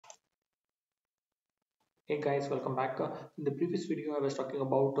Hey guys, welcome back. In the previous video, I was talking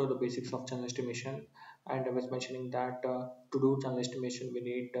about the basics of channel estimation, and I was mentioning that to do channel estimation, we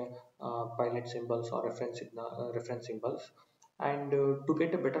need pilot symbols or reference symbols. And to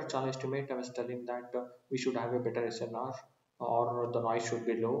get a better channel estimate, I was telling that we should have a better SNR, or the noise should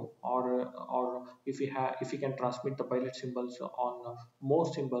be low, or if we can transmit the pilot symbols on more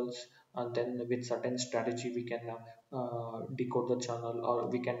symbols, and then with certain strategy we can decode the channel, or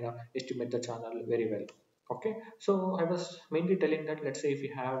we can estimate the channel very well. Okay, so I was mainly telling that, let's say if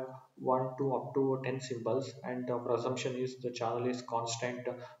you have 1 to up to 10 symbols, and our assumption is the channel is constant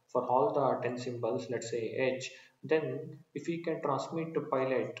for all the 10 symbols, let's say h, then if we can transmit to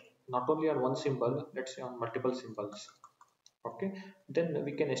pilot not only on one symbol, let's say on multiple symbols, okay, then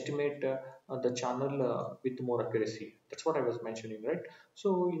we can estimate the channel with more accuracy. That's what I was mentioning, right?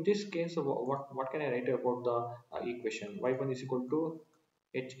 So in this case, what can I write about the equation? Y1 is equal to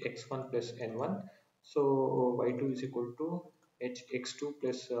hx1 plus n1. So y2 is equal to hx2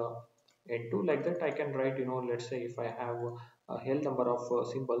 plus n2. Like that I can write, let's say if I have a hell number of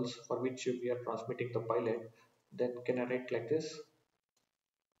symbols for which we are transmitting the pilot, then can I write like this?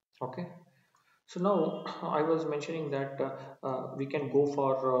 Okay, so now I was mentioning that we can go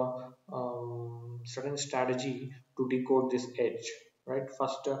for certain strategy to decode this edge, right?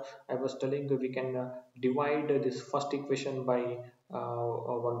 First, I was telling we can divide this first equation by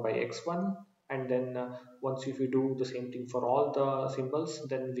 1 by x1, and then once if we do the same thing for all the symbols,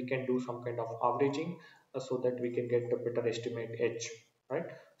 then we can do some kind of averaging so that we can get a better estimate edge, right?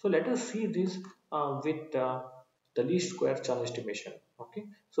 So let us see this with the least square channel estimation. Okay,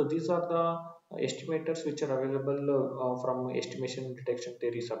 so these are the estimators which are available from estimation detection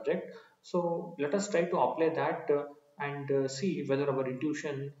theory subject. So let us try to apply that and see whether our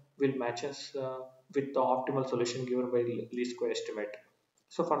intuition will match us with the optimal solution given by least square estimate.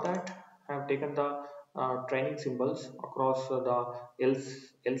 So for that, I have taken the training symbols across L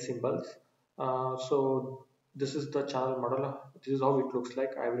symbols. So this is the channel model. This is how it looks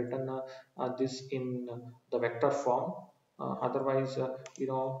like. I have written this in the vector form. Otherwise,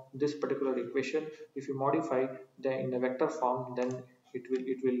 this particular equation, if you modify the in a vector form, then it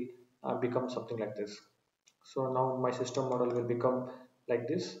will become something like this. So now my system model will become like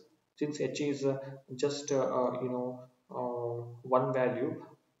this. Since h is just one value,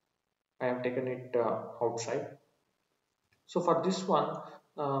 I have taken it outside. So for this one,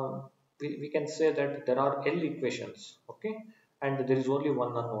 we can say that there are L equations, okay, and there is only one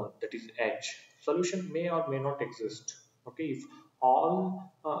unknown, that is H. Solution may or may not exist, okay. If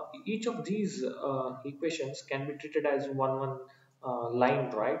all each of these equations can be treated as one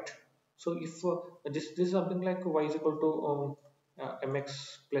line, right? So if this is something like y is equal to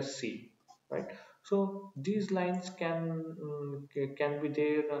mx plus c, right? So these lines can be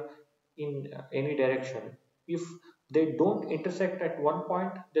there in any direction. If they don't intersect at one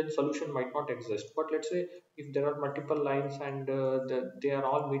point, then solution might not exist. But let's say if there are multiple lines and they are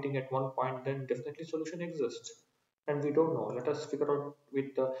all meeting at one point, then definitely solution exists, and we don't know. Let us figure out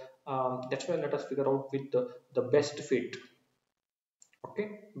with the that's why let us figure out with the best fit.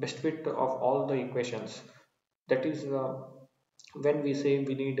 Okay, best fit of all the equations. That is when we say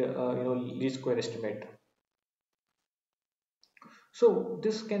we need least square estimate. So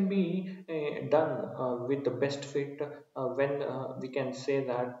this can be done with the best fit when we can say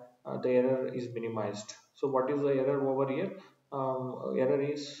that the error is minimized. So what is the error over here? Error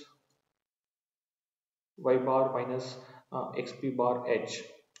is y bar minus xp bar h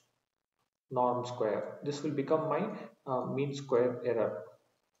norm square. This will become my mean square error.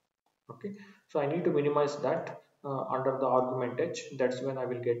 Okay, so I need to minimize that under the argument h. That's when I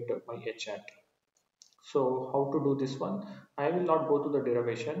will get my h at. So how to do this one? I will not go to the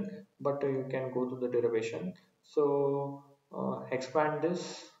derivation, but you can go to the derivation. So expand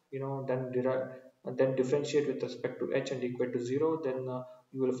this, then differentiate with respect to h and equal to 0. Then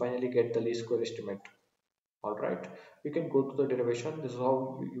you will finally get the least square estimate. All right, you can go to the derivation. This is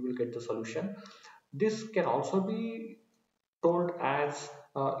how you will get the solution. This can also be told as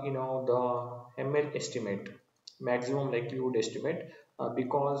the ML estimate, maximum likelihood estimate,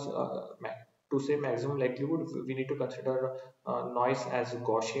 because to say maximum likelihood, we need to consider noise as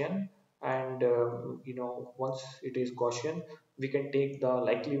Gaussian, and once it is Gaussian, we can take the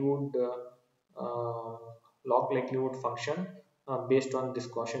likelihood log likelihood function based on this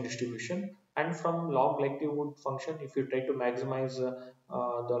Gaussian distribution, and from log likelihood function, if you try to maximize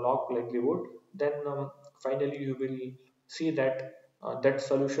the log likelihood, then finally you will see that that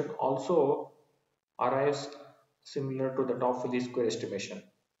solution also arrives similar to that of least square estimation.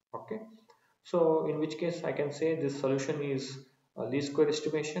 Okay, so in which case I can say this solution is least square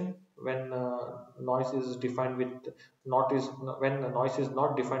estimation when noise is defined with not is when the noise is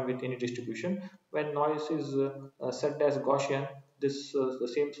not defined with any distribution. When noise is set as Gaussian, this the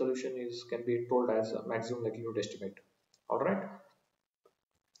same solution is can be told as a maximum likelihood estimate. All right.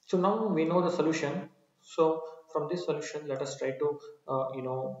 So now we know the solution. So from this solution, let us try to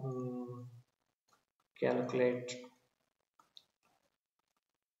calculate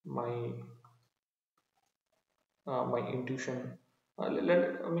my my intuition. I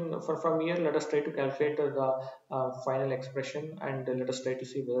mean, from here, let us try to calculate the final expression, and let us try to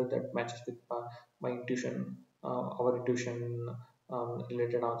see whether that matches with my intuition, our intuition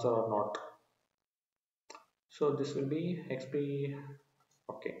related answer or not. So this will be XP.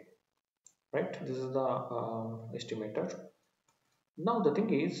 Okay, right. This is the estimator. Now the thing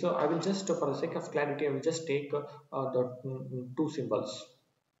is, I will just, for the sake of clarity, I will just take the two symbols.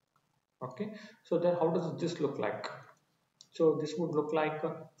 Okay, so then how does this look like? So this would look like,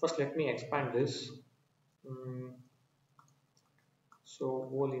 first let me expand this. Mm, so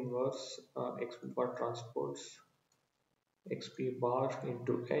whole inverse xp bar transpose xp bar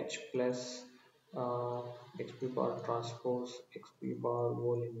into h plus xp bar transpose xp bar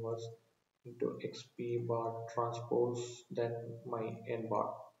whole inverse into xp bar transpose then my n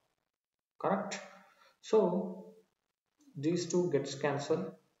bar. Correct? So these two gets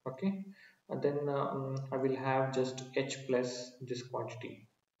cancelled. Okay, and then I will have just h plus this quantity.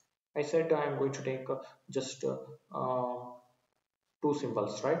 I said I am going to take just two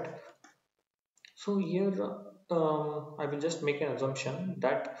symbols, right? So here I will just make an assumption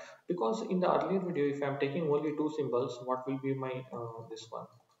that because in the earlier video, if I am taking only two symbols, what will be my this one?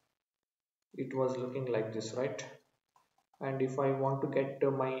 It was looking like this, right? And if I want to get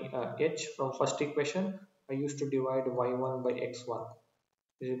my h from first equation, I used to divide y1 by x1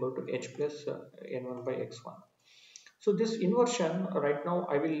 is equal to h plus n1 by x1. So this inversion right now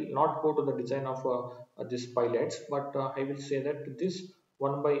I will not go to the design of this pilots, but I will say that this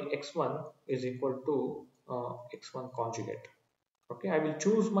 1 by x1 is equal to x1 conjugate. Okay, I will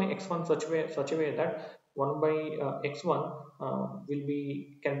choose my x1 such a way that 1 by x1 will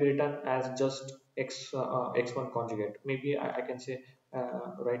be can be written as just x1 conjugate. Maybe I can say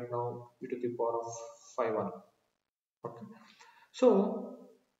right now e to the power of phi 1. Okay, so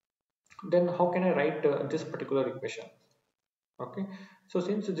then how can I write this particular equation? Okay, so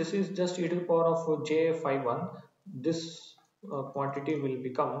since this is just e to the power of j phi 1, this quantity will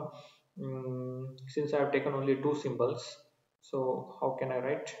become since I have taken only two symbols, so how can I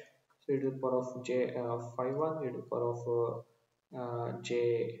write? So e to the power of j phi 1 e to the power of j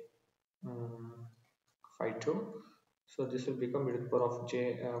phi 2. So this will become e to the power of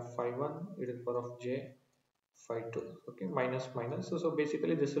j phi 1 e to the power of j phi 2. Okay, minus minus, so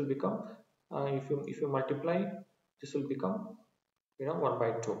basically this will become if you multiply, this will become 1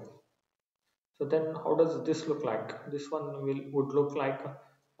 by 2. So then how does this look like? This one would look like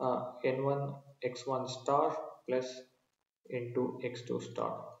n1 x1 star plus into x2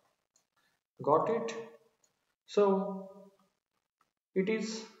 star. Got it? So it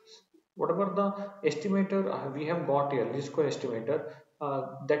is whatever the estimator we have got here, least square estimator,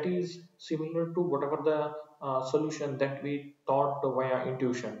 that is similar to whatever the solution that we thought via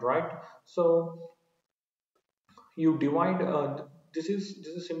intuition, right? So you divide this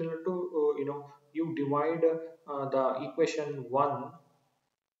is similar to you divide the equation 1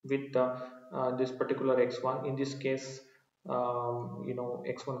 with this particular x1, in this case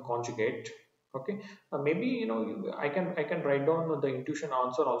x1 conjugate. Okay, maybe I can write down the intuition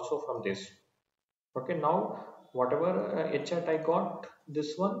answer also from this. Okay, now whatever h hat I got,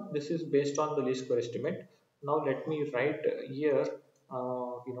 this is based on the least square estimate. Now let me write here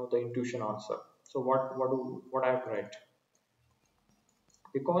the intuition answer. So what I have to write,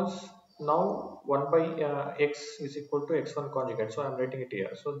 because now 1 by x is equal to x1 conjugate, so I'm writing it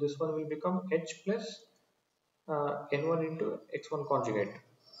here. So this one will become h plus n1 into x1 conjugate.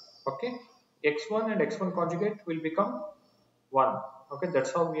 Okay, x1 and x1 conjugate will become 1. Okay,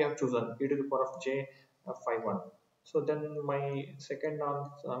 that's how we have chosen e to the power of j phi 1. So then my second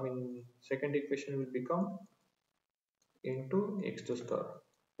answer, I mean second equation will become into x2 star.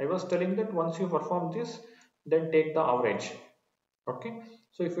 I was telling that once you perform this, then take the average. Okay,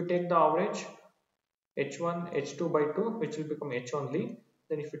 so if you take the average h1 h2 by 2, which will become h only,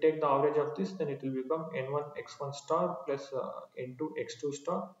 then if you take the average of this, then it will become n1 x1 star plus n2 x2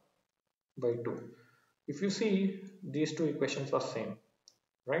 star by 2. If you see, these two equations are same,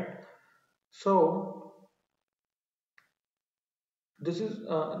 right? So this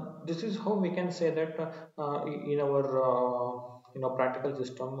is how we can say that in our practical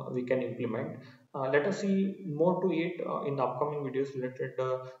system we can implement. Let us see more to it in the upcoming videos related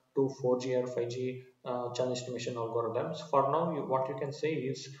to 4G or 5G channel estimation algorithms. For now, what you can say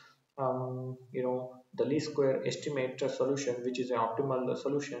is, the least square estimator solution, which is an optimal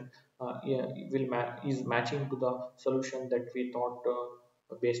solution, yeah, is matching to the solution that we thought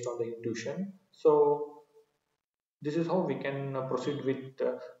based on the intuition. So this is how we can proceed with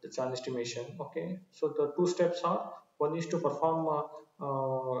the channel estimation. Okay, so the two steps are: one is to perform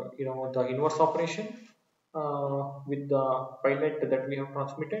the inverse operation with the pilot that we have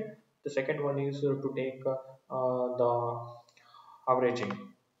transmitted. The second one is to take the averaging.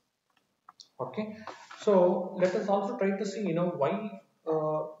 Okay, so let us also try to see why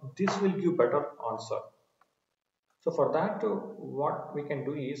this will give better answer. So for that, what we can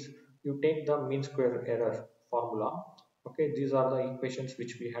do is you take the mean square error formula. Okay, these are the equations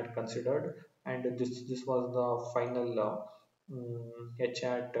which we had considered, and this was the final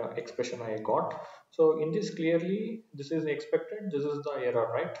HAT expression I got. So in this, clearly this is expected, this is the error,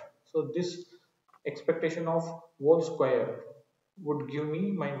 right? So this expectation of whole square would give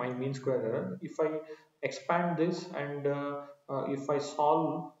me my mean square error. If I expand this and if I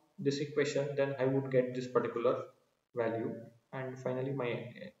solve this equation, then I would get this particular value, and finally my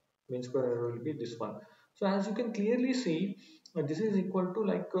mean square error will be this one. So as you can clearly see, this is equal to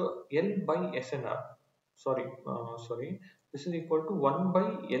like L by SNR. Sorry, this is equal to 1 by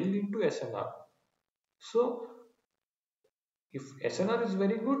L into SNR. So if SNR is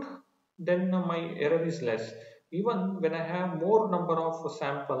very good, then my error is less. Even when I have more number of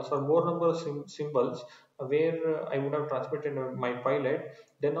samples or more number of symbols where I would have transmitted my pilot,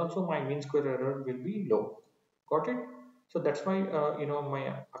 then also my mean square error will be low. Got it? So that's why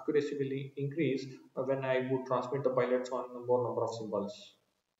my accuracy will increase when I would transmit the pilots on more number of symbols.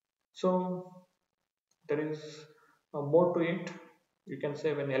 So there is more to it. You can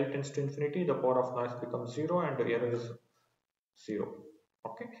say when L tends to infinity, the power of noise becomes zero and the error is 0.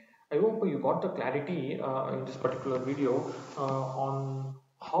 Okay, I hope you got the clarity in this particular video on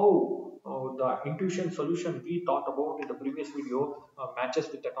how the intuition solution we thought about in the previous video matches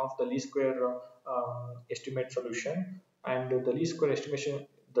with that of the least square estimate solution. And the least square estimate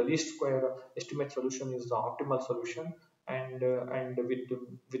solution is the optimal solution. And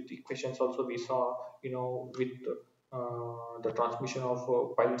with equations also we saw, with the transmission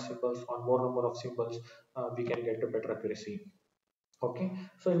of pilot symbols on more number of symbols, we can get a better accuracy. Okay,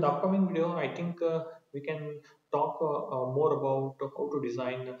 so in the upcoming video, I think we can talk more about how to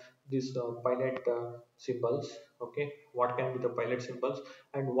design these pilot symbols. Okay, what can be the pilot symbols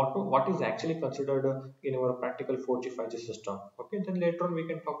and what is actually considered in our practical 4G 5G system. Okay, then later on we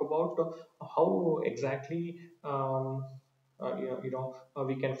can talk about how exactly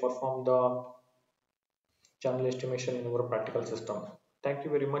we can perform the channel estimation in our practical system. Thank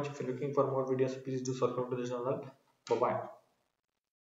you very much. If you're looking for more videos, please do subscribe to the channel. Bye bye.